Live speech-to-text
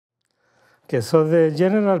Okay, so the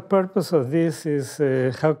general purpose of this is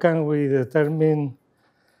how can we determine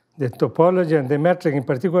the topology and the metric. In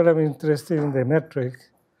particular, I'm interested in the metric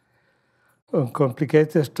on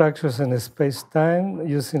complicated structures in space-time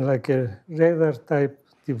using like a radar-type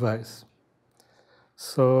device.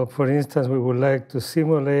 So, for instance, we would like to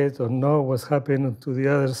simulate or know what's happening to the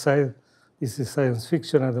other side. This is science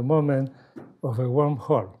fiction at the moment, of a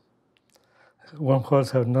wormhole.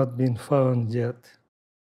 Wormholes have not been found yet.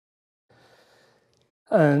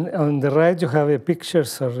 And on the right, you have a picture,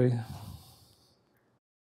 sorry.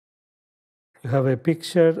 You have a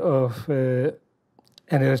picture of an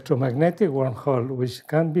electromagnetic wormhole, which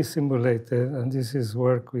can be simulated. And this is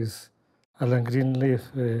work with Alan Greenleaf,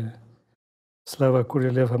 Slava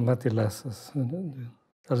Kurylev, and Matti Lassas.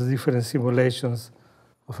 There's different simulations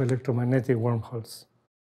of electromagnetic wormholes.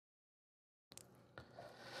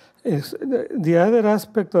 The other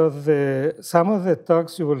aspect of some of the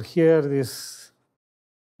talks you will hear this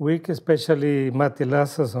week, especially Matti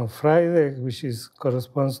Lassas on Friday, which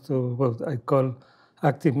corresponds to what I call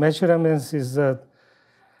active measurements, is that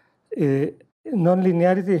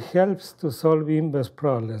nonlinearity helps to solve inverse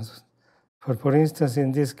problems. For instance,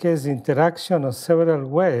 in this case, the interaction of several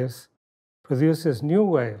waves produces new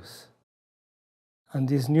waves. And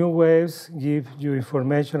these new waves give you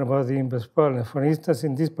information about the inverse problem. For instance,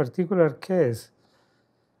 in this particular case,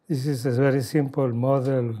 this is a very simple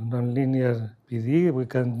model, nonlinear PD. We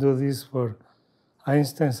can do this for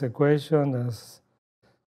Einstein's equation, as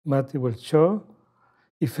Matti will show.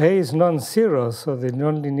 If A is non-zero, so the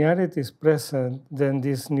nonlinearity is present, then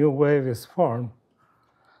this new wave is formed.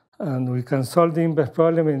 And we can solve the inverse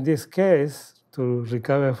problem in this case to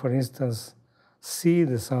recover, for instance, C,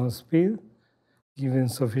 the sound speed, given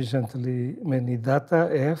sufficiently many data,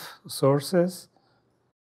 F, sources.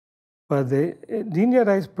 But the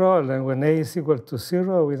linearized problem, when A is equal to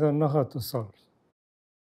 0, we don't know how to solve.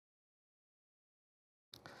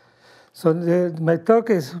 So my talk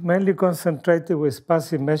is mainly concentrated with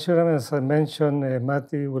passive measurements. I mentioned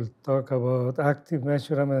Matti will talk about active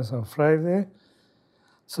measurements on Friday.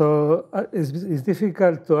 So it's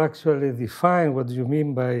difficult to actually define what you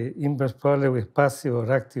mean by inverse problem with passive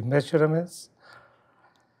or active measurements.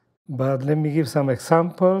 But let me give some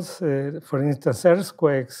examples. For instance,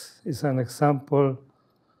 earthquakes is an example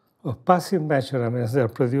of passive measurements that are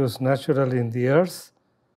produced naturally in the Earth.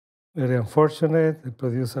 Very unfortunate. They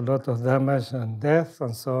produce a lot of damage and death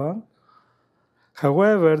and so on.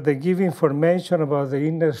 However, they give information about the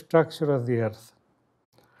inner structure of the Earth.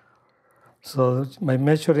 So by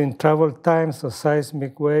measuring travel times of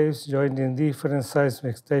seismic waves joining different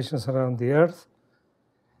seismic stations around the Earth,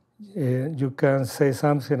 you can say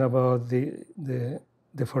something about the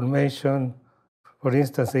formation, for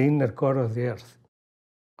instance, the inner core of the Earth,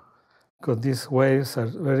 because these waves are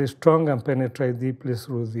very strong and penetrate deeply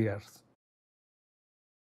through the Earth.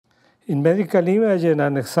 In medical imaging,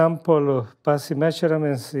 an example of passive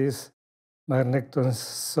measurements is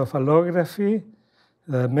magnetoencephalography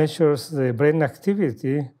that measures the brain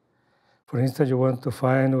activity. For instance, you want to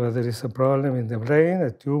find whether there is a problem in the brain,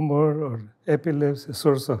 a tumor, or epilepsy, a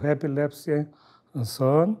source of epilepsy, and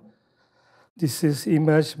so on. This is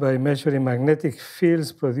imaged by measuring magnetic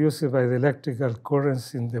fields produced by the electrical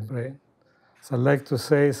currents in the brain. So I like to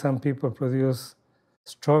say some people produce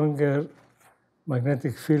stronger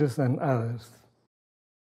magnetic fields than others.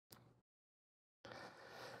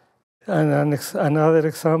 And another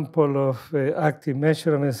example of active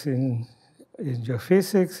measurements in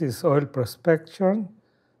geophysics is oil prospection,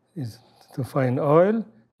 is to find oil.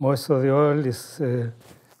 Most of the oil is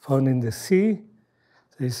found in the sea.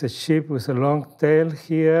 There is a ship with a long tail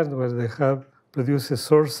here where they have produces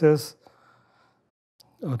sources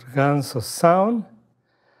or guns of sound,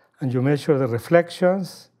 and you measure the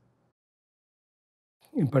reflections,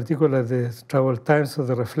 in particular the travel times of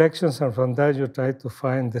the reflections, and from that you try to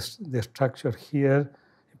find the structure here,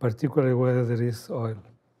 in particular whether there is oil.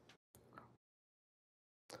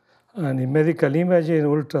 And in medical imaging,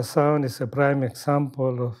 ultrasound is a prime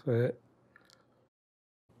example of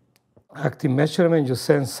active measurement. You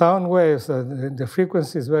send sound waves, the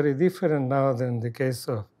frequency is very different now than the case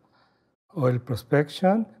of oil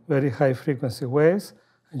prospection, very high frequency waves,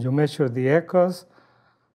 and you measure the echoes,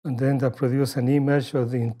 and then that produce an image of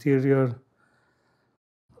the interior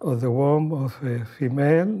of the womb of a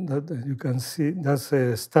female that you can see. That's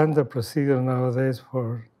a standard procedure nowadays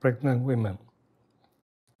for pregnant women.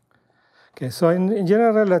 Okay, so in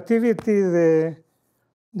general relativity, the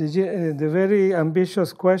very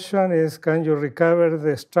ambitious question is, can you recover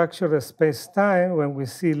the structure of space-time when we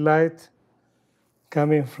see light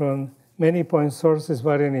coming from many point sources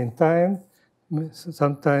varying in time?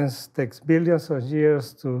 sometimes takes billions of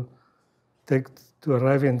years to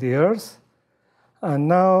arrive in the Earth. And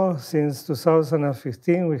now, since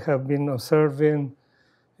 2015, we have been observing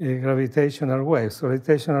gravitational waves.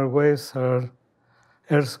 Gravitational waves are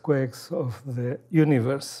earthquakes of the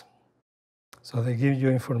universe. So they give you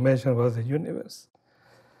information about the universe.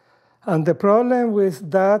 And the problem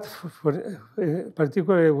with that,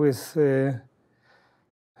 particularly with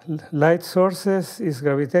light sources, is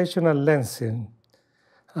gravitational lensing.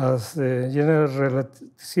 As the general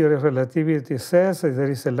theory of relativity says, there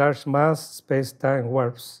is a large mass, space-time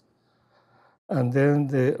warps. And then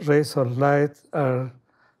the rays of light are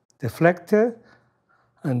deflected,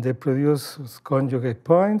 and they produce conjugate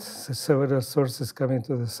points, several sources coming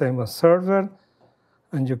to the same observer,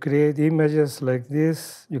 and you create images like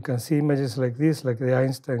this. You can see images like this, like the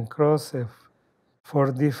Einstein cross,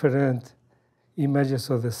 4 different images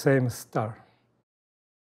of the same star.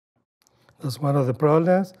 That's one of the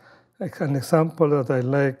problems. An example that I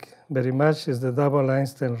like very much is the double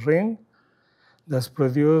Einstein ring that's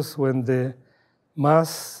produced when the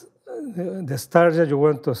mass, the star that you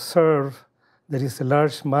want to observe, there is a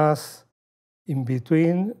large mass in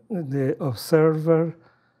between the observer,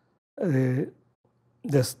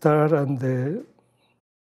 the star, and the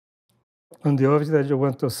object that you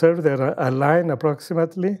want to observe. They're aligned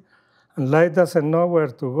approximately, and light doesn't know where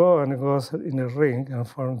to go, and it goes in a ring and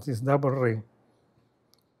forms this double ring.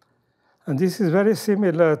 And this is very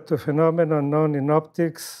similar to a phenomenon known in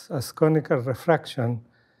optics as conical refraction.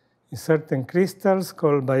 In certain crystals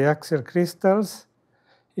called biaxial crystals,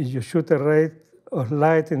 if you shoot a ray of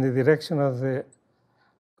light in the direction of the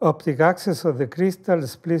optic axis of the crystal, it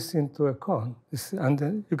splits into a cone.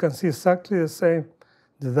 And you can see exactly the same,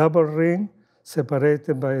 the double ring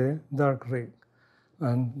separated by a dark ring.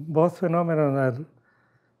 And both phenomena are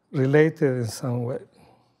related in some way.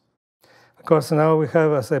 Of course, now we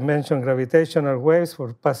have, as I mentioned, gravitational waves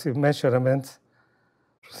for passive measurements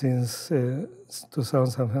since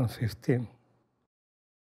 2015.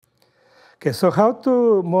 Okay, so how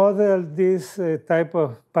to model this type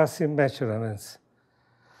of passive measurements?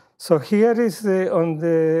 So here is on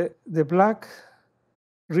the black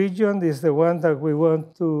region is the one that we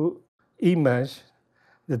want to image,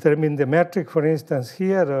 determine the metric, for instance,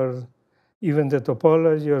 here, or even the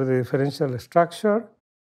topology or the differential structure.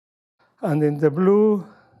 And in the blue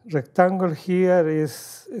rectangle here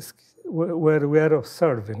is where we are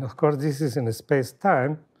observing. Of course, this is in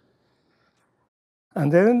space-time.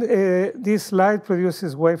 And then this light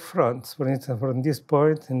produces wave fronts, for instance, from this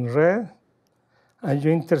point in red. And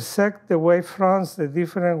you intersect the wave fronts, the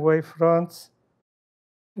different wave fronts,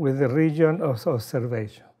 with the region of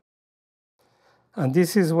observation. And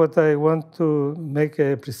this is what I want to make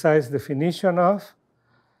a precise definition of.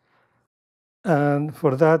 And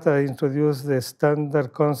for that, I introduce the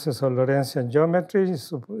standard concepts of Lorentzian geometry.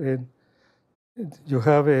 So you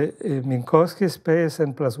have a Minkowski space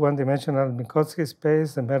and plus one-dimensional Minkowski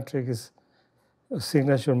space. The metric is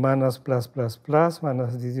signature minus plus plus plus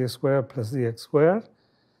minus dx squared plus dx squared.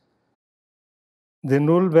 The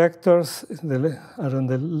null vectors are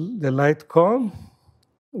on the light cone,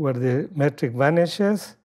 where the metric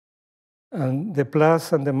vanishes. And the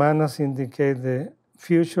plus and the minus indicate the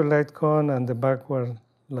future light cone and the backward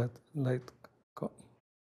light cone,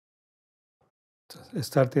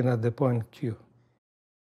 starting at the point Q.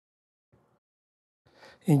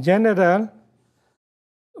 In general,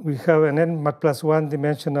 we have an n plus one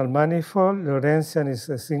dimensional manifold. Lorentzian is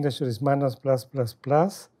the signature is minus plus plus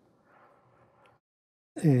plus.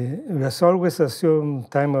 We as always assume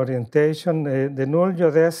time orientation. The null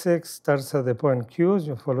geodesic starts at the point Q.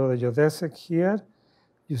 You follow the geodesic here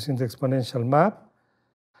using the exponential map.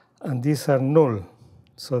 And these are null.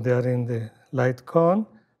 So they are in the light cone.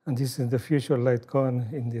 And this is the future light cone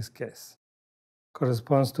in this case.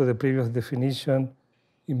 Corresponds to the previous definition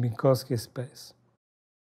in Minkowski space.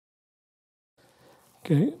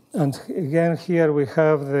 Okay, and again here we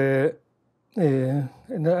have the,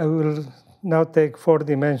 and I will now take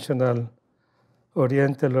 4-dimensional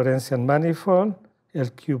oriented Lorentzian manifold.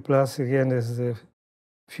 LQ plus again is the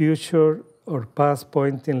future or past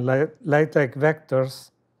pointing light-like vectors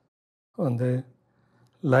on the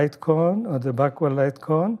light cone or the backward light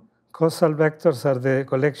cone. Causal vectors are the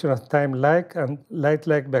collection of time-like and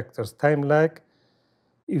light-like vectors. Time-like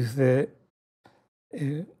if the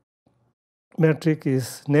metric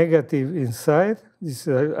is negative inside. This,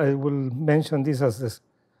 I will mention this as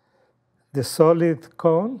the solid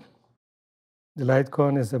cone. The light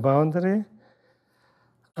cone is the boundary.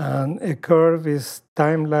 And a curve is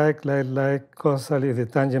time-like, light-like, causal. If the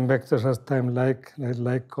tangent vectors are time-like,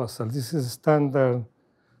 light-like, causal. This is standard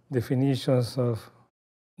definitions of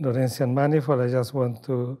Lorentzian manifold. I just want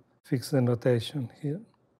to fix the notation here.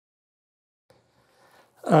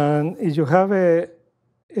 And if you have a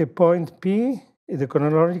point P, the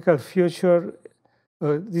chronological future,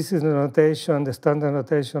 this is the notation, the standard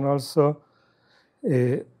notation also,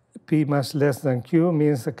 P much less than Q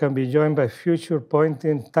means it can be joined by future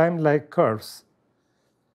pointing time-like curves.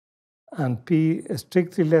 And P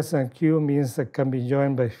strictly less than Q means it can be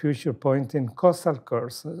joined by future pointing causal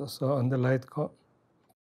curves, so on the light cone.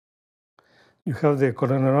 You have the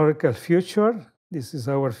chronological future. This is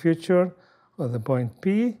our future of the point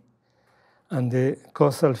P. And the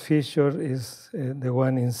causal feature is the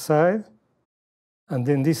one inside. And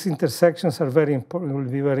then these intersections are very important, will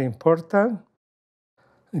be very important.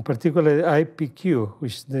 In particular, the IPQ,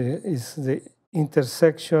 which is the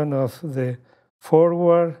intersection of the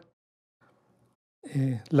forward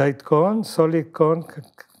light cone, solid cone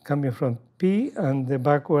coming from P, and the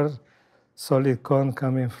backward solid cone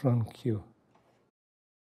coming from Q.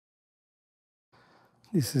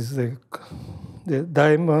 This is the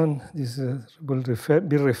diamond. This will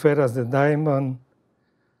be referred as the diamond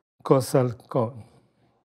causal cone.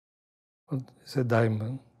 It's a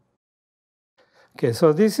diamond. Okay,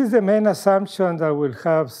 so this is the main assumption that we'll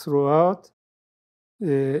have throughout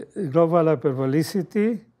the global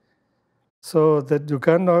hyperbolicity, so that you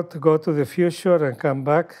cannot go to the future and come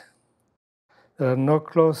back. There are no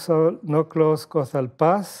closed causal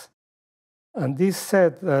paths. And this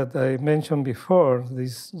set that I mentioned before,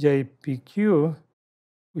 this JPQ,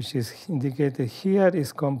 which is indicated here,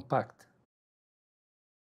 is compact.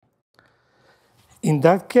 In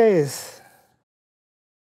that case,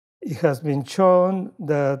 it has been shown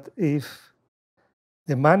that if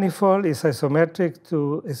the manifold is isometric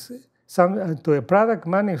to a product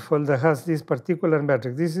manifold that has this particular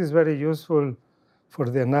metric, this is very useful for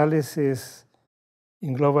the analysis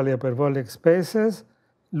in globally hyperbolic spaces.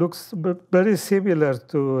 Looks very similar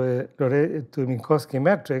to Minkowski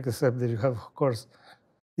metric, except that you have, of course,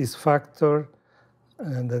 this factor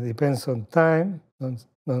that depends on time,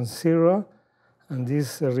 non-zero, and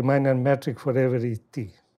this Riemannian metric for every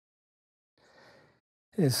t.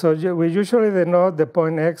 So we usually denote the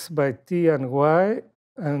point x by t and y,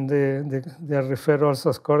 and they are referred also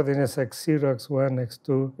as coordinates x0, x1,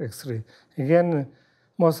 x2, x3. Again,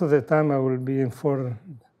 most of the time I will be in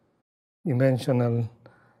 4-dimensional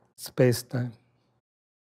space-time.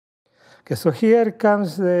 Okay, so here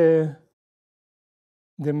comes the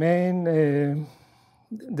main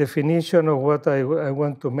definition of what I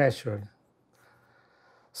want to measure.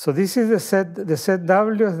 So this is the set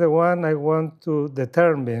W is the one I want to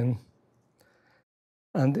determine.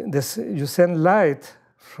 And you send light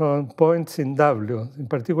from points in W, in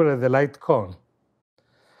particular the light cone.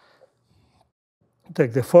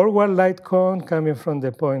 Take the forward light cone coming from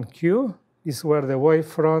the point Q. This is where the wave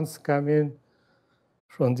fronts come in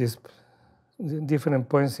from these different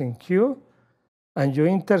points in Q. And you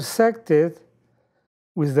intersect it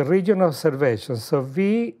with the region of observation. So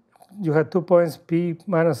V, you have 2 points, P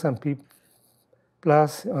minus and P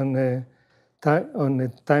plus on a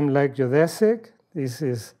time-like geodesic. This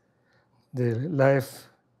is the life,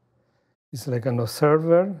 it's like an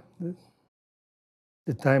observer,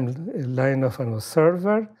 the timeline of an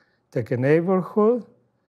observer. Take a neighborhood.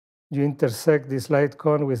 You intersect this light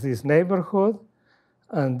cone with this neighborhood,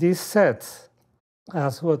 and this sets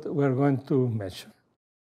as what we're going to measure.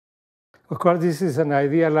 Of course, this is an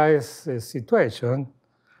idealized situation,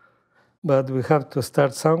 but we have to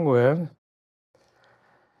start somewhere.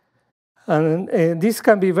 And this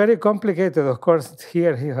can be very complicated. Of course,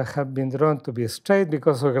 here have been drawn to be straight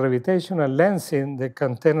because of gravitational lensing. They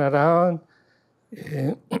can turn around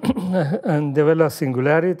and develop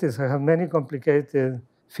singularities. I have many complicated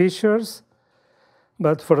features.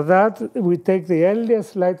 But for that, we take the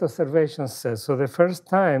earliest light observation set. So the first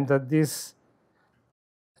time that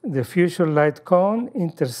the future light cone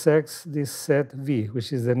intersects this set V,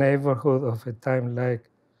 which is the neighborhood of a time-like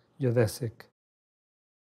geodesic.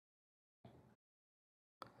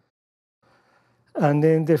 And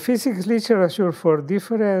in the physics literature for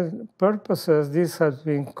different purposes, this has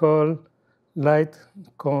been called light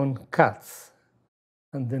cone cuts.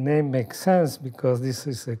 And the name makes sense because this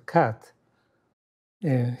is a cut.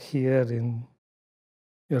 Here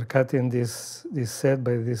you're cutting this set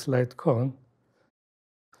by this light cone.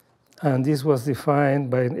 And this was defined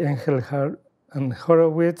by Engel and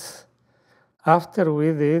Horowitz after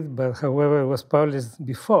we did, but however it was published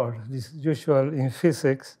before. This is usual in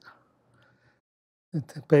physics.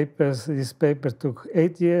 This paper took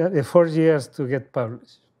 4 years to get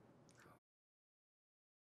published.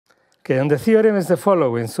 Okay, and the theorem is the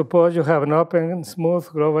following. Suppose you have an open, smooth,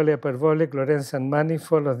 globally hyperbolic Lorentzian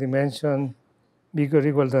manifold of dimension bigger or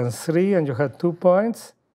equal than 3, and you have 2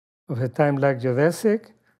 points of a time-like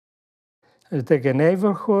geodesic. You take a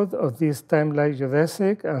neighborhood of this time-like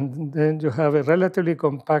geodesic, and then you have a relatively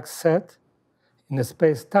compact set in a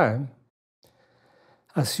space-time.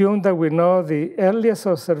 Assume that we know the earliest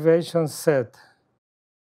observation set.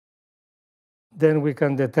 Then we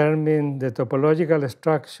can determine the topological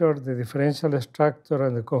structure, the differential structure,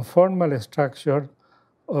 and the conformal structure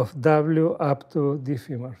of W up to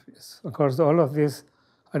diffeomorphism. Of course, all of these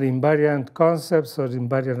are invariant concepts or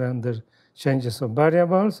invariant under changes of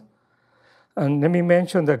variables. And let me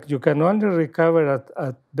mention that you can only recover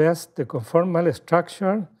at best the conformal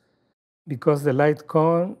structure because the light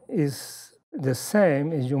cone is the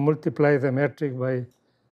same if you multiply the metric by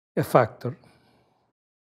a factor.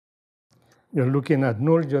 You're looking at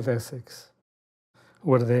null geodesics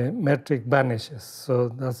where the metric vanishes. So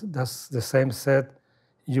that's the same set.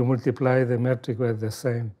 You multiply the metric by the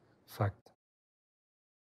same factor.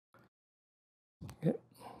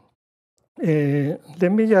 Okay.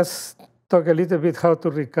 Let me just talk a little bit how to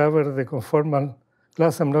recover the conformal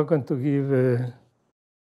class. I'm not going to give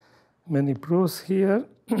many proofs here.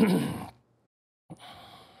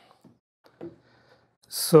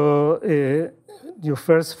 So you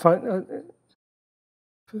first find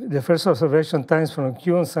the first observation times from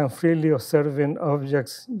Q and some freely observing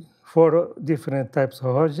objects, 4 different types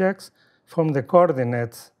of objects, from the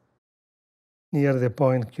coordinates near the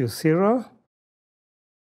point Q0.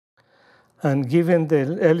 And given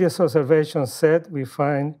the earliest observation set, we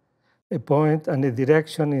find a point and a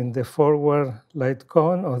direction in the forward light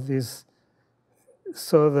cone of this,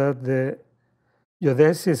 so that the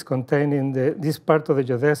geodesic is contained in this part of the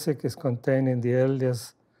geodesic is contained in the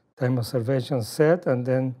earliest time observation set, and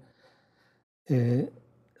then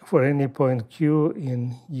for any point Q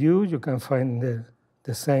in U, you can find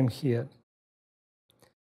the same here.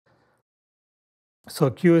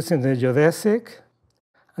 So Q is in the geodesic,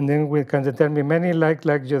 and then we can determine many like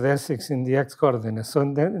geodesics in the x coordinates. So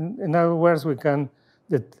then, in other words, we can,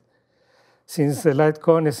 since the light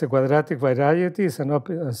cone is a quadratic variety, it's an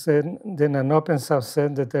open set, then an open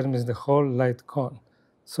subset determines the whole light cone.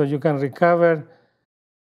 So you can recover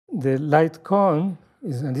the light cone,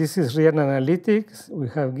 and this is real analytics. We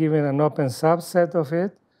have given an open subset of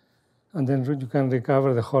it, and then you can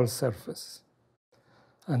recover the whole surface.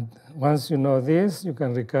 And once you know this, you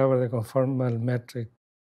can recover the conformal metric,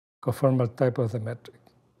 conformal type of the metric.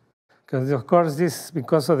 Because of course, this,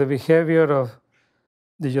 because of the behavior of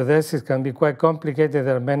the geodesics, can be quite complicated.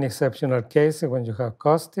 There are many exceptional cases when you have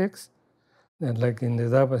caustics, and like in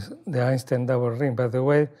the Einstein double ring. By the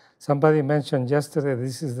way, somebody mentioned yesterday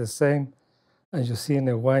this is the same as you see in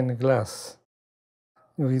a wine glass.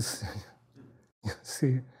 You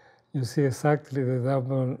see exactly the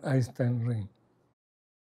double Einstein ring.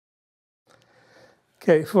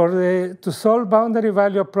 Okay, to solve boundary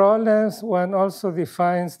value problems, one also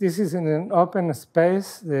defines, this is in an open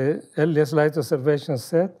space, the earliest light observation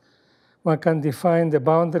set. One can define the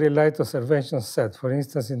boundary light observation set. For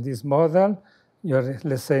instance, in this model, you're,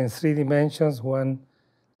 let's say, in 3 dimensions, 1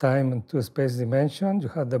 time and 2 space dimensions. You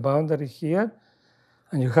have the boundary here,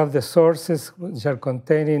 and you have the sources which are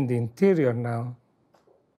contained in the interior now.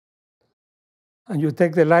 And you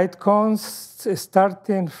take the light cones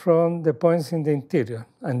starting from the points in the interior,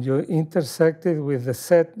 and you intersect it with the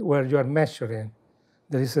set where you are measuring.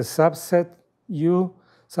 There is a subset U,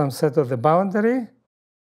 some set of the boundary,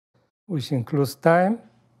 which includes time,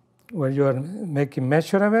 where you are making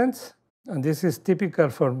measurements. And this is typical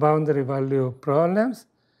for boundary value problems.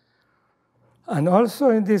 And also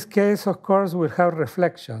in this case, of course, we have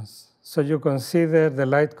reflections. So you consider the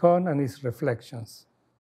light cone and its reflections.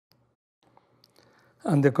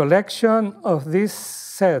 And the collection of these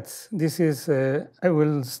sets, this is, I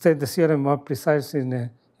will state the theorem more precisely in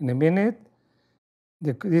a minute.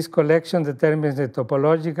 This collection determines the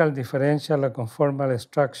topological, differential, and conformal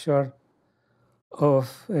structure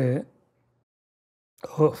of the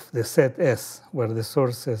set S, where the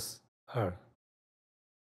sources are.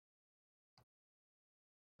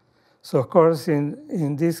 So of course,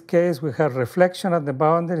 in this case, we have reflection at the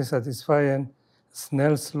boundary satisfying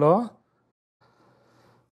Snell's law.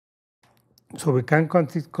 So we can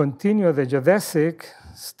continue the geodesic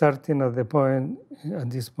starting at the point, at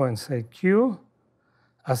this point, say Q,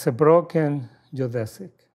 as a broken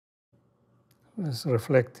geodesic. It's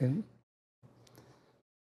reflecting.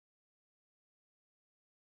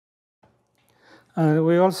 And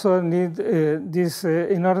we also need this,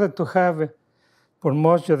 in order to have, for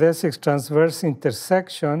most geodesics, transverse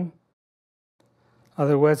intersection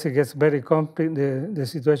Otherwise, it gets very the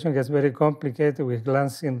situation gets very complicated with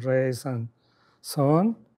glancing rays and so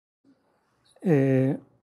on. Then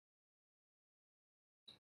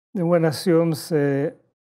one assumes the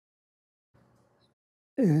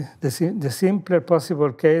simpler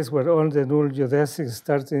possible case where all the null geodesics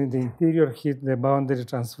starting in the interior hit the boundary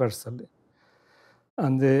transversally.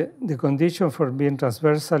 And the condition for being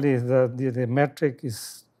transversally is that the metric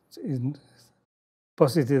is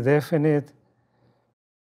positive definite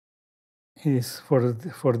is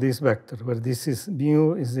for this vector, where this is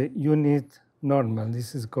mu is the unit normal.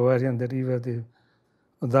 This is covariant derivative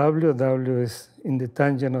of W. W is in the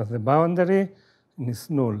tangent of the boundary, and it's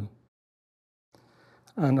null.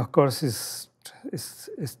 And of course, it's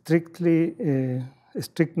strictly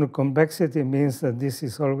strict null convexity means that this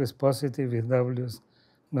is always positive if W is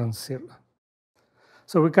non-zero.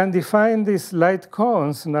 So we can define these light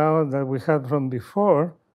cones now that we had from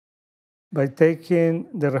before by taking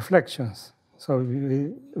the reflections. So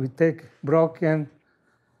we take broken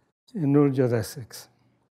null geodesics.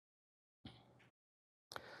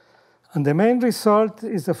 And the main result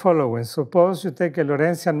is the following. Suppose you take a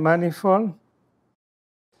Lorentzian manifold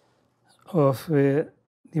of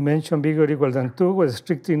dimension bigger or equal than 2 with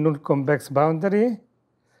strictly null convex boundary.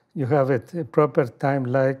 You have a proper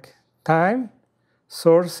time-like time,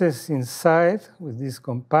 sources inside with this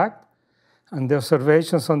compact, and the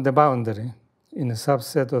observations on the boundary in a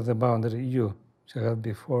subset of the boundary U, which I had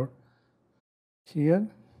before here.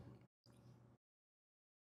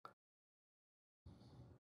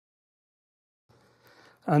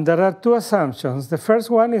 And there are two assumptions. The first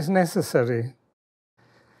one is necessary,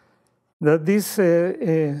 that these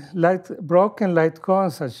broken light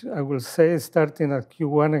cones, as I will say, starting at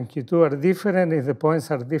Q1 and Q2, are different if the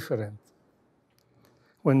points are different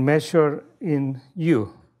when measured in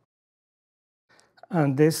U.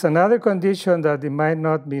 And there's another condition that it might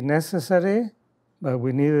not be necessary, but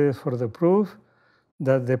we need it for the proof,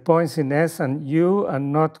 that the points in S and U are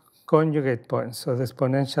not conjugate points. So the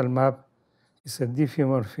exponential map is a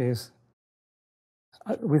diffeomorphism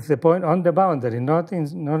with the point on the boundary, not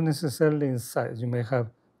necessarily inside. You may have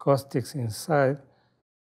caustics inside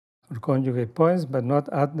or conjugate points, but not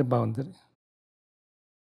at the boundary.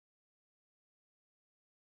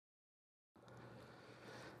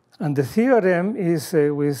 And the theorem is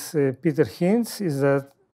with Peter Hinz is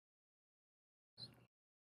that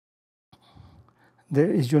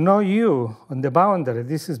if you know U on the boundary,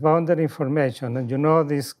 this is boundary information, and you know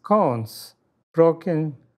these cones,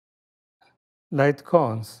 broken light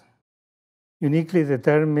cones, uniquely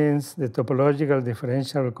determines the topological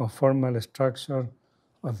differential conformal structure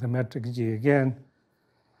of the metric G. Again,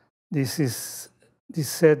 this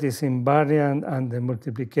set is invariant, and the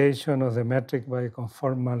multiplication of the metric by a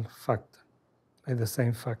conformal factor, by the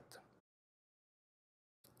same factor.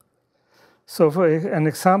 So for an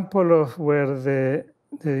example of where there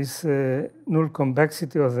is null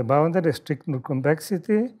convexity of the boundary, strict null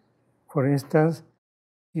convexity, for instance,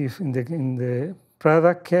 if in the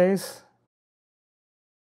product case,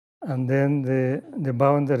 and then the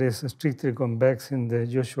boundary is strictly convex in the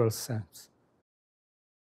usual sense.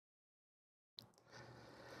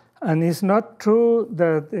 And it's not true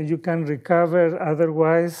that you can recover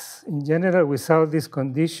otherwise in general without this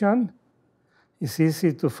condition. It's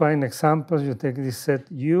easy to find examples. You take this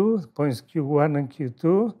set U, points Q1 and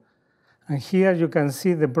Q2, and here you can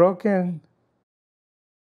see the broken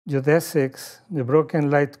geodesics, the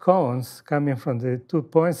broken light cones coming from the 2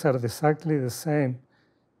 points are exactly the same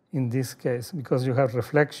in this case, because you have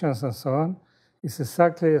reflections and so on. It's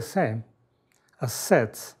exactly the same as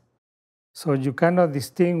sets. So you cannot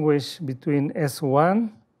distinguish between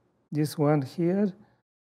S1, this one here,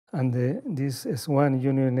 and this S1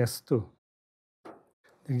 union S2.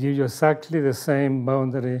 They give you exactly the same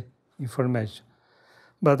boundary information.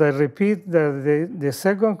 But I repeat that the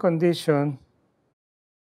second condition,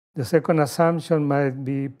 the second assumption might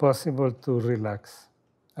be possible to relax.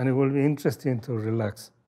 And it will be interesting to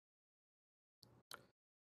relax.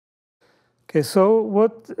 Okay, so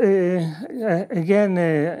what, again,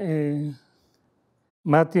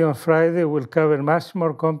 Matthew on Friday will cover much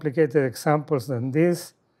more complicated examples than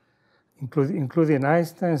this, including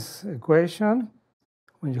Einstein's equation,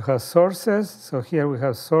 when you have sources. So here we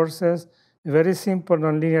have sources, a very simple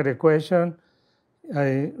nonlinear equation.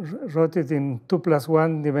 I wrote it in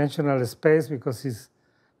 2+1 dimensional space because you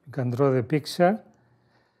can draw the picture.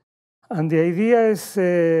 And the idea is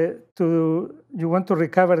you want to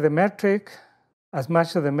recover the metric, as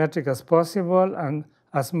much of the metric as possible, and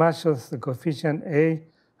as much of the coefficient A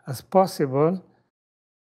as possible.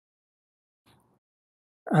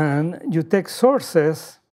 And you take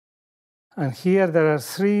sources And here there are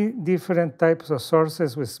 3 different types of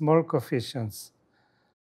sources with small coefficients.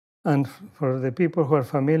 And for the people who are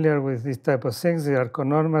familiar with these type of things, they are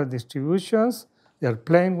conformal distributions. They are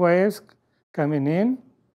plane waves coming in,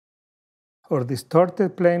 or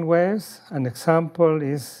distorted plane waves. An example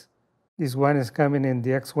is this one is coming in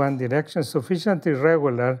the x1 direction, sufficiently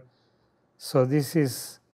regular. So this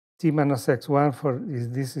is t minus x1 for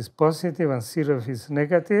if this is positive and 0 if it's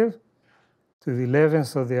negative, to the 11,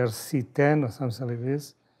 so they are C10 or something like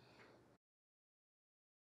this.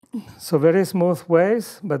 So very smooth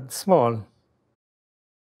waves, but small.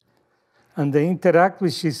 And they interact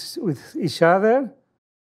with each other,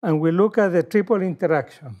 and we look at the triple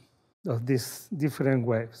interaction of these different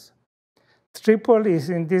waves. Triple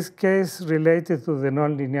is, in this case, related to the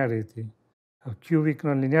nonlinearity, of cubic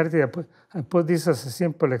nonlinearity. I put this as a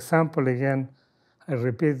simple example again. I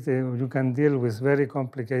repeat, you can deal with very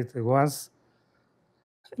complicated ones,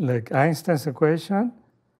 like Einstein's equation.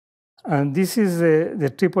 And this is the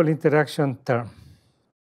triple interaction term,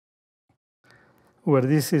 where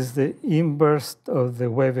this is the inverse of the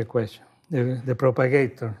wave equation, the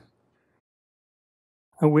propagator.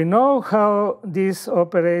 And we know how this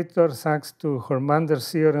operator, thanks to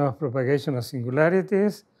Hofmander's theorem of propagation of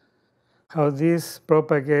singularities, how this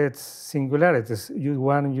propagates singularities.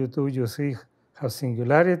 U1, U2, U3 have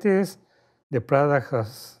singularities. The product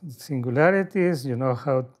has singularities. You know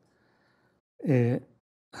how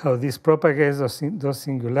this propagates those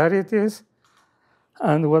singularities.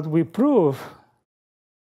 And what we prove,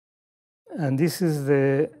 and this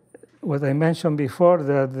is what I mentioned before,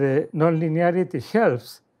 that the nonlinearity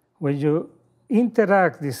helps when you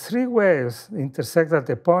interact these 3 waves, intersect at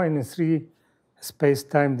a point in 3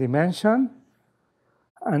 space-time dimension,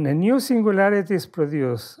 and a new singularity is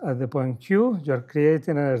produced at the point Q. You're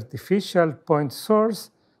creating an artificial point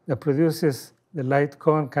source that produces the light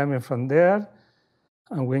cone coming from there.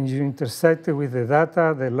 And when you intersect it with the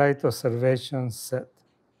data, the light observation set.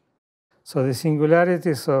 So the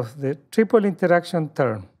singularities of the triple interaction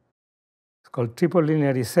term, it's called triple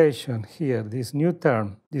linearization here, this new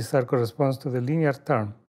term, this corresponds to the linear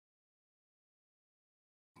term,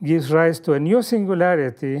 gives rise to a new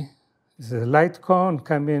singularity. It's a light cone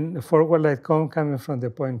coming, a forward light cone coming from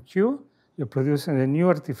the point Q. You're producing a new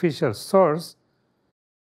artificial source,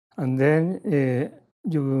 and then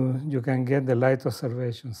you can get the light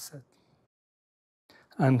observation set.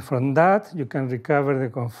 And from that, you can recover the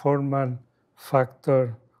conformal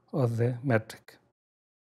factor of the metric.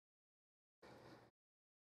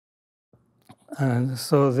 And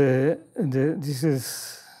so the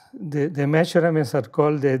measurements are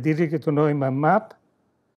called the Dirichlet-Neumann map.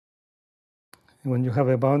 When you have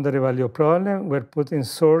a boundary value problem, we're putting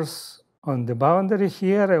source on the boundary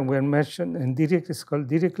here, and we're measuring, and Dirichlet is called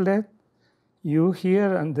Dirichlet, U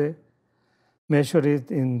here, and measure it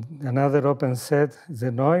in another open set, the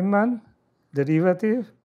Neumann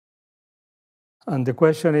derivative. And the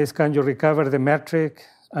question is, can you recover the metric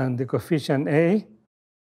and the coefficient A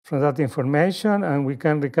from that information? And we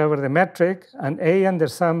can recover the metric, and A under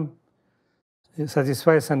some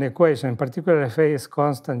satisfies an equation. In particular, if A is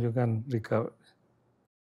constant, you can recover.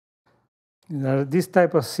 There are these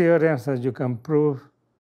type of theorems that you can prove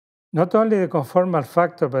not only the conformal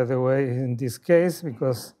factor, by the way, in this case,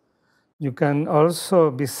 because you can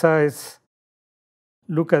also, besides,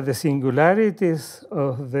 look at the singularities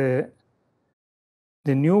of the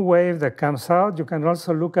new wave that comes out. You can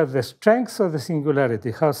also look at the strengths of the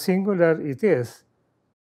singularity, how singular it is.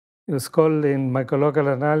 It was called, in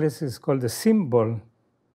microlocal analysis, called the symbol.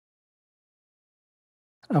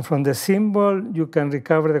 And from the symbol, you can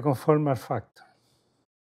recover the conformal factor.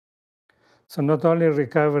 So not only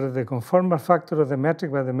recover the conformal factor of the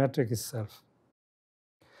metric, but the metric itself.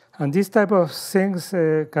 And these type of things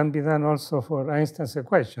can be done also for Einstein's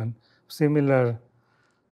equation, similar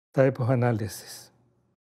type of analysis.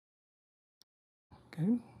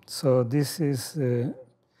 Okay, so this is,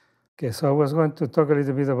 okay, so I was going to talk a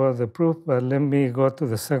little bit about the proof, but let me go to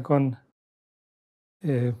the second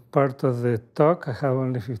part of the talk. I have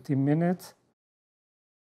only 15 minutes.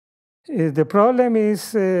 The problem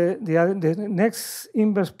is, the next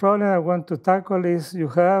inverse problem I want to tackle is you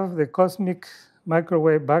have the cosmic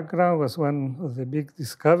microwave background was one of the big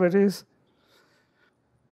discoveries.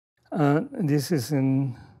 This is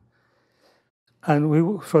from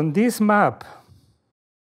this map,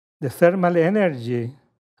 the thermal energy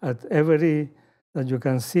at that you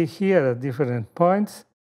can see here at different points,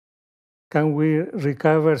 can we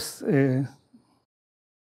recover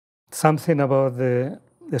something about the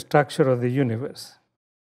structure of the universe.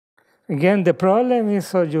 Again, the problem is,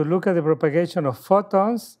 so you look at the propagation of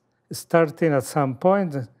photons starting at some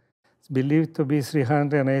point, it's believed to be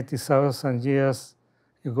 380,000 years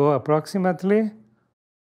ago approximately.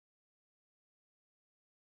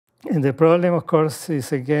 And the problem, of course,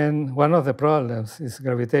 is again, one of the problems is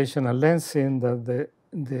gravitational lensing, that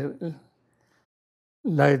the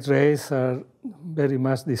light rays are very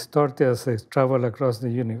much distorted as they travel across the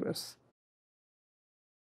universe.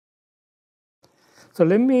 So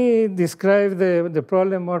let me describe the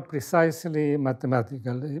problem more precisely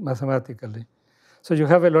mathematically. So you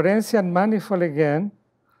have a Lorentzian manifold again,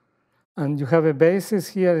 and you have a basis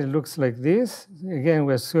here. It looks like this. Again,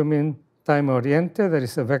 we're assuming time-oriented. There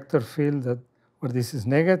is a vector field where this is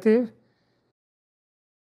negative.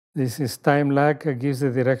 This is time lag that gives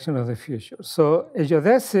the direction of the future. So a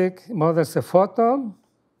geodesic models a photon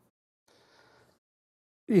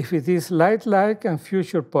if it is light-like and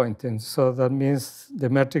future pointing. So that means the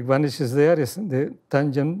metric vanishes there. Is the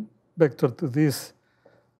tangent vector to this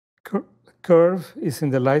curve is in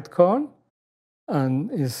the light cone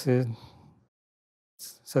and is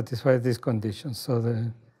satisfies these conditions. So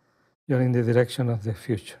you're in the direction of the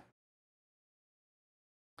future.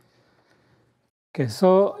 Okay,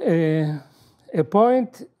 so a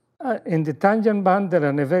point in the tangent bundle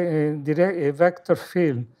and a vector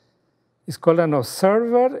field is called an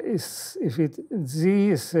observer. If Z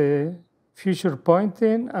is future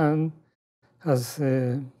pointing and has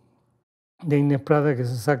the inner product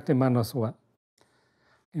is exactly -1.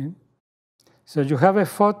 Okay. So you have a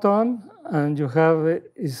photon, and you have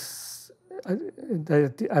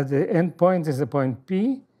at the end point is the point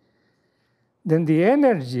P. Then the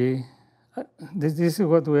energy, this is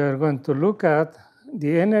what we are going to look at,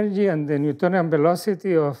 the energy and the Newtonian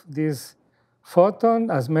velocity of this photon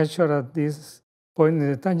as measured at this point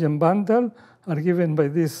in the tangent bundle are given by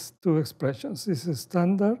these two expressions. This is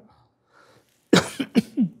standard.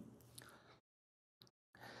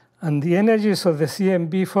 And the energies of the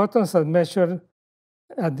CMB photons as measured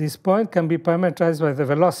at this point can be parameterized by the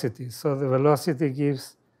velocity. So the velocity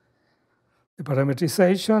gives the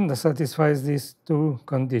parametrization that satisfies these two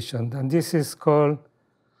conditions. And this is called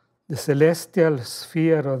the celestial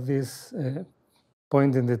sphere of this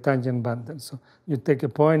point in the tangent bundle. So you take a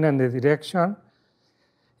point and the direction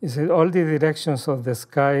is all the directions of the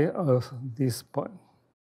sky of this point.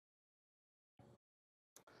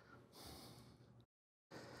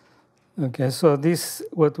 Okay, so this,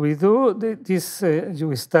 what we do,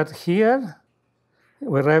 we start here.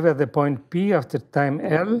 We arrive at the point P after time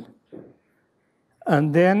L.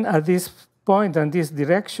 And then at this point and this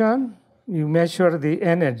direction, you measure the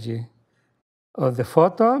energy of the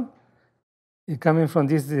photon coming from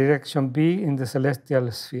this direction B in the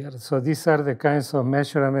celestial sphere. So these are the kinds of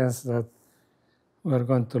measurements that we're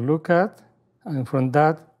going to look at. And from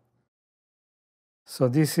that, so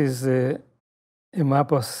this is a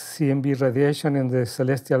map of CMB radiation in the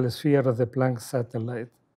celestial sphere of the Planck satellite.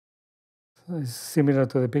 So it's similar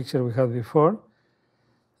to the picture we had before.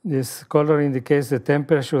 This color indicates the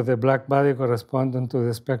temperature of the black body corresponding to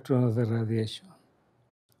the spectrum of the radiation.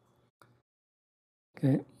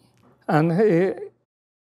 Okay, and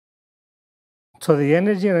so the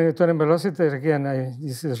energy and Newtonian velocity, again,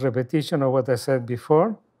 this is repetition of what I said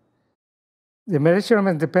before. The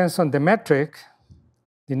measurement depends on the metric,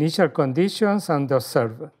 the initial conditions, and the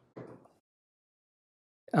observer.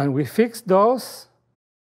 And we fix those,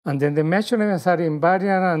 and then the measurements are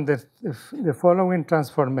invariant under the following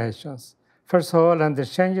transformations. First of all, under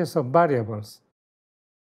changes of variables.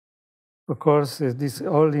 Of course, this is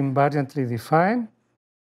all invariantly defined,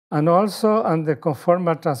 and also under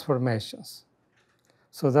conformal transformations.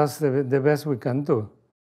 So that's the best we can do.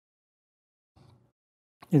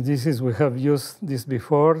 And we have used this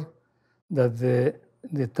before, that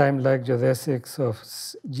the time-lag geodesics of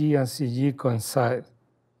G and CG coincide.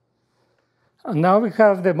 And now we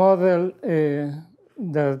have the model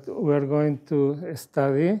that we're going to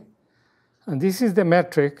study. And this is the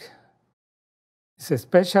metric. It's a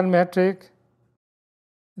special metric,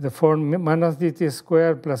 the form -dt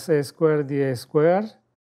squared plus a squared dA squared.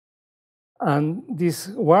 And this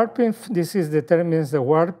warping, determines the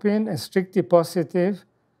warping, strictly positive.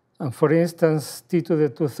 And for instance, t to the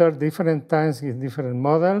 2/3 different times with different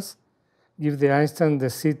models give the Einstein de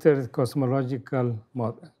Sitter cosmological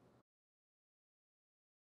model.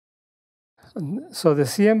 And so the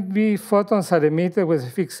CMB photons are emitted with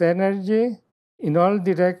fixed energy in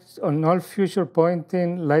on all future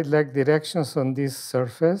pointing light-like directions on this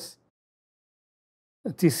surface.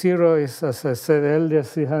 T0 is, as I said earlier,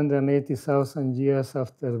 380,000 years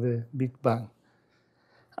after the Big Bang.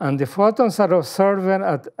 And the photons are observed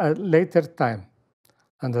at a later time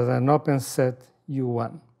under an open set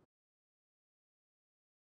U1.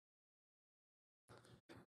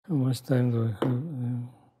 How much time do I have?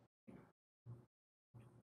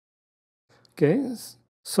 Okay,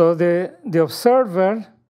 so the observer,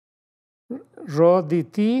 rho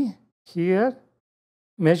dt here,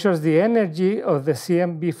 measures the energy of the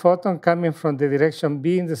CMB photon coming from the direction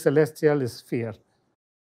B in the celestial sphere.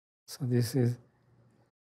 So this is,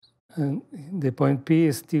 and the point P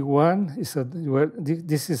is T1,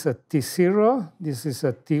 this is a T0, this is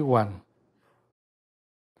a T1.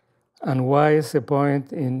 And Y is a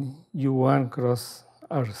point in U1 cross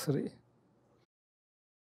R3.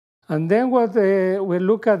 And then we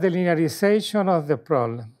look at the linearization of the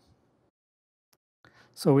problem.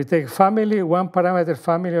 So we take one parameter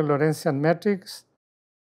family of Lorentzian metrics,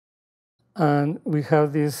 and we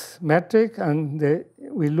have this metric, and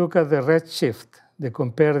we look at the redshift. They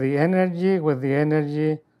compare the energy with the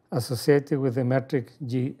energy associated with the metric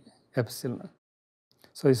G epsilon.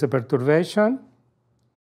 So it's a perturbation.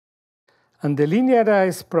 And the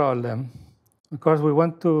linearized problem, of course, we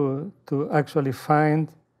want to actually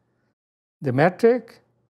find the metric,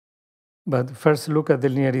 but first look at the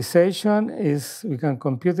linearization. We can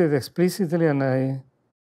compute it explicitly, and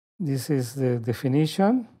this is the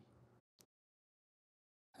definition.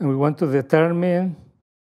 And we want to determine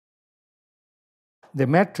the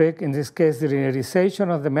metric, in this case, the linearization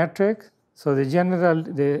of the metric. So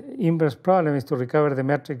the inverse problem is to recover the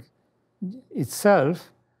metric itself.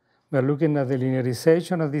 We're looking at the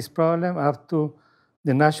linearization of this problem up to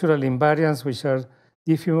the natural invariants, which are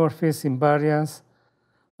diffeomorphism invariance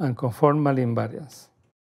and conformal invariance.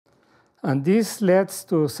 And this leads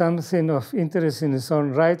to something of interest in its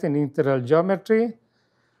own right in integral geometry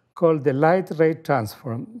called the light rate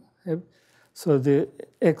transform. So the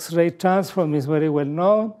X-ray transform is very well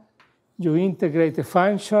known. You integrate a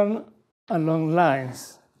function along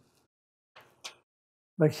lines.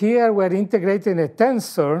 But here we're integrating a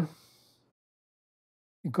tensor,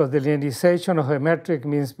 because the linearization of a metric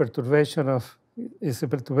means perturbation is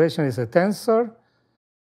a tensor.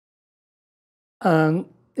 And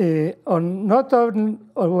not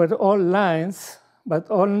over all lines, but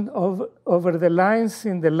over the lines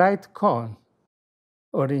in the light cone,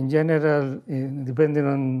 or in general, depending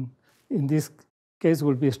on, in this case,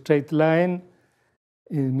 will be a straight line.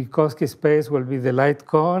 In Minkowski space will be the light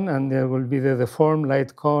cone, and there will be the deformed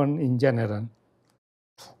light cone in general.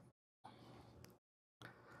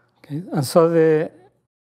 Okay. And so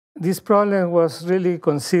this problem was really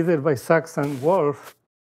considered by Sachs and Wolf,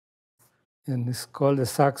 and it's called the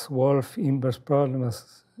Sachs-Wolf inverse problem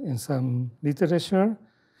in some literature.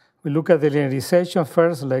 We look at the linearization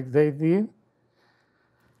first, like they did.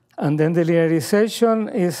 And then the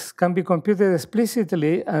linearization can be computed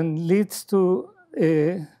explicitly and leads to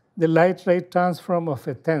the light rate transform of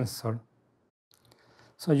a tensor.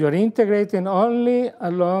 So you're integrating only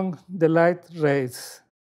along the light rates,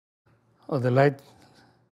 or the light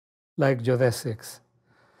geodesics.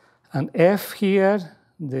 And F here,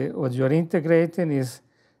 what you're integrating is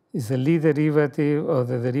a Lie derivative, or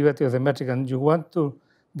the derivative of the metric, and you want to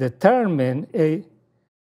determine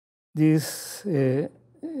this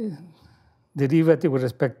derivative with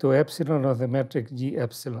respect to epsilon of the metric G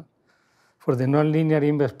epsilon. For the nonlinear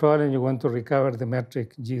inverse problem, you want to recover the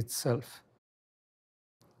metric G itself.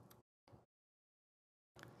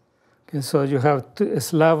 Okay, so you have a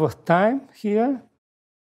slab of time here,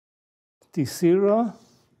 T0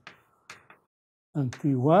 and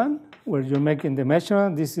T1, where you're making the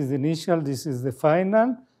measurement. This is the initial, this is the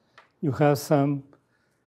final. You have some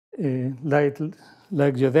light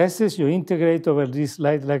geodesics. You integrate over these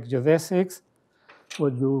light geodesics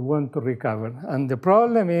what you want to recover. And the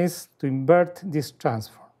problem is to invert this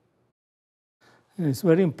transform. It's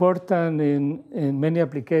very important in many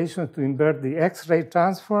applications to invert the X-ray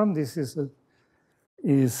transform. This is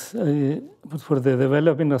for the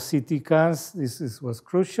development of CT scans, was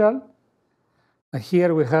crucial. And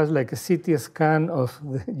here we have like a CT scan of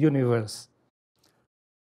the universe.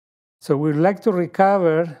 So we'd like to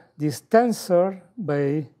recover this tensor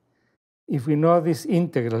if we know this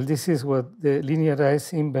integral. This is what the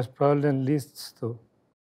linearized inverse problem leads to.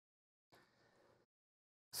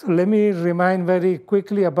 So let me remind very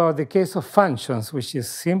quickly about the case of functions, which is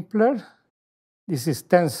simpler. This is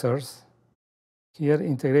tensors. Here,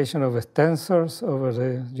 integration of tensors over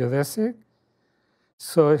the geodesic.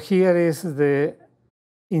 So here is the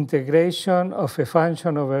integration of a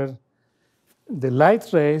function over the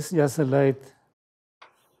light rays, just a light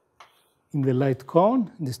in the light cone,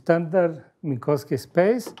 the standard Minkowski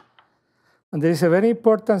space. And there is a very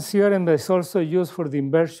important theorem that is also used for the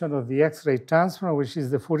inversion of the X-ray transform, which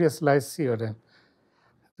is the Fourier slice theorem.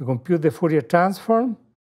 To compute the Fourier transform,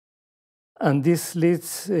 and this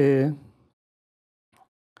leads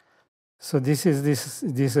So this is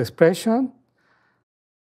this expression.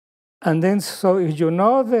 And then, so if you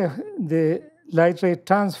know the light ray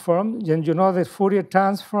transform, then you know the Fourier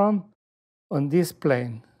transform on this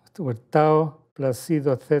plane, where tau plus c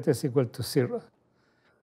dot theta is equal to 0.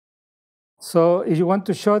 So if you want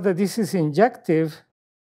to show that this is injective,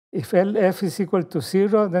 if LF is equal to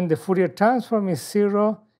 0, then the Fourier transform is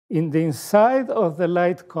 0 in the inside of the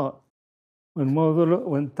light cone,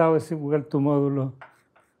 when tau is equal to modulo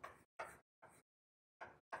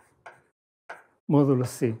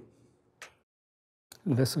C.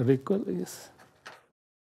 Let's recall this.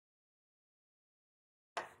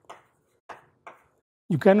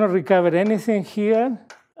 You cannot recover anything here,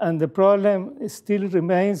 and the problem still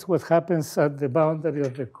remains what happens at the boundary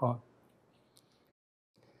of the cone.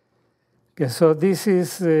 Okay, so this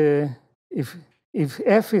is, if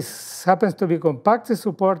F happens to be compactly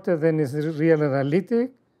supported, then it's real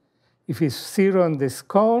analytic. If it's 0 on this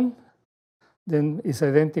cone, then it's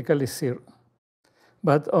identically 0.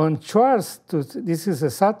 But on Schwarz, this is a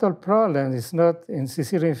subtle problem. It's not in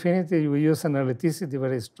C0 infinity, we use analyticity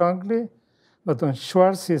very strongly, but on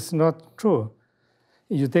Schwarz, it's not true.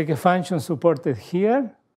 You take a function supported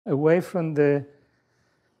here, away from the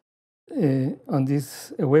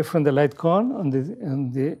away from the light cone, on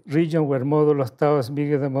the region where modulo tau is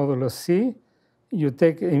bigger than modulo C. You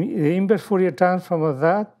take the inverse Fourier transform of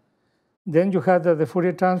that, then you have that the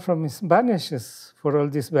Fourier transform vanishes for all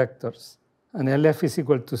these vectors. And LF is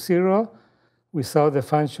equal to 0 without the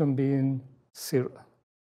function being 0.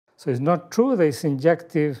 So it's not true that it's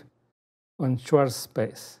injective on Schwarz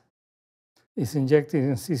space. It's injected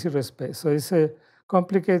in C0 space. So it's a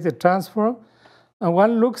complicated transform. And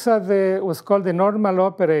one looks at what's called the normal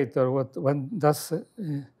operator, what one does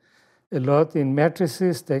a lot in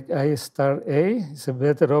matrices, take I star A. It's a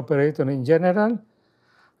better operator in general.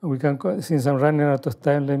 We can, since I'm running out of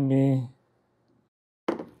time, let me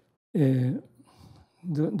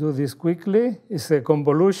do this quickly. It's a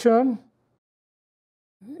convolution,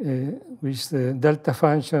 which the delta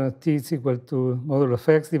function of t is equal to modulo of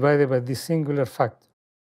x divided by this singular factor.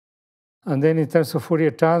 And then in terms of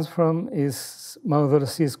Fourier transform, is modulo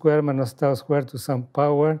c squared minus tau squared to some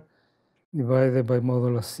power divided by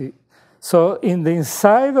modulo c. So in the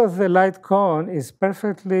inside of the light cone is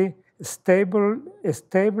perfectly stable,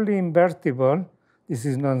 stably invertible. This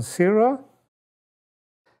is non-zero.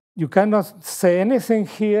 You cannot say anything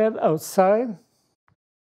here outside,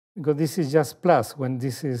 because this is just plus when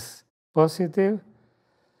this is positive.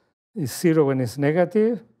 It's 0 when it's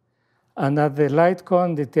negative. And that the light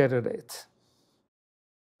cone deteriorates.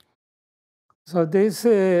 So this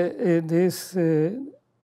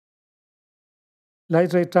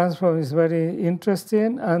light ray transform is very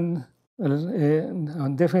interesting, and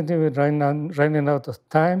I'm definitely running out of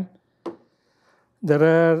time.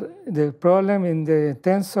 The problem in the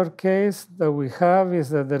tensor case that we have is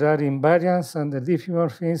that there are invariants and the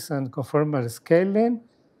diffeomorphisms and conformal scaling.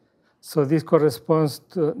 So this corresponds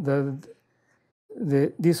to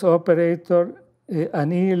this operator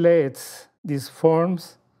annihilates these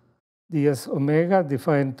forms ds omega,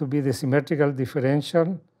 defined to be the symmetrical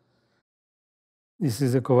differential. This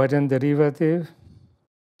is the covariant derivative.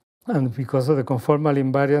 And because of the conformal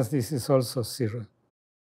invariance, this is also 0.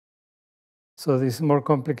 So this is a more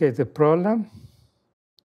complicated problem.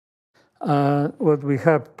 What we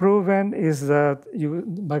have proven is that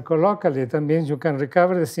by colloquially, that means you can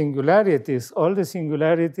recover the singularities, all the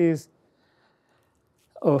singularities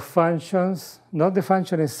of functions, not the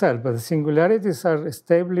function itself, but the singularities are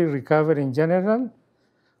stably recovered in general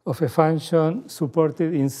of a function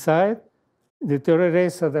supported inside the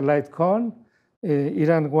deteriorates at the light cone.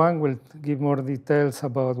 Iran Wang will give more details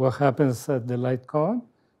about what happens at the light cone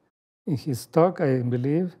in his talk, I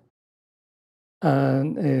believe.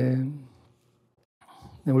 And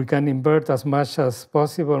then we can invert as much as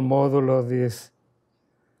possible modulo this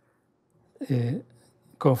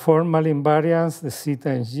conformal invariance, the C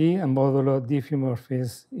times G, and modulo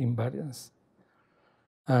diffeomorphism invariance.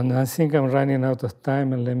 And I think I'm running out of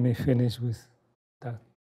time, and let me finish with that.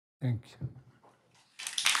 Thank you.